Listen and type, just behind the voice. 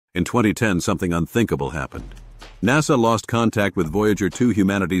In 2010, something unthinkable happened. NASA lost contact with Voyager 2,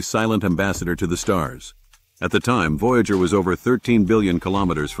 humanity's silent ambassador to the stars. At the time, Voyager was over 13 billion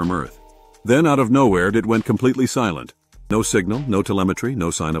kilometers from Earth. Then, out of nowhere, it went completely silent. No signal, no telemetry, no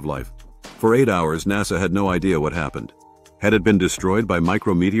sign of life. For 8 hours, NASA had no idea what happened. Had it been destroyed by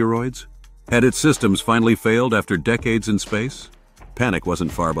micrometeoroids? Had its systems finally failed after decades in space? Panic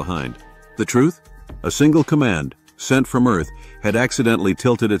wasn't far behind. The truth? A single command, sent from Earth, had accidentally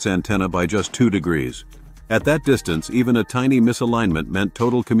tilted its antenna by just 2 degrees. At that distance, even a tiny misalignment meant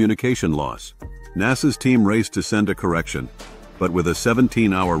total communication loss. NASA's team raced to send a correction, but with a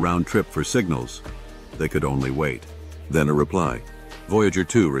 17-hour round trip for signals, they could only wait. Then a reply. Voyager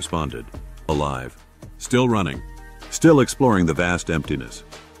 2 responded. Alive. Still running. Still exploring the vast emptiness.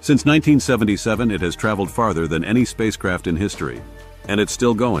 Since 1977, it has traveled farther than any spacecraft in history. And it's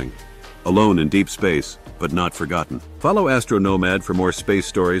still going. Alone in deep space, but not forgotten. Follow AstroNomad for more space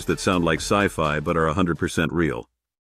stories that sound like sci-fi but are 100% real.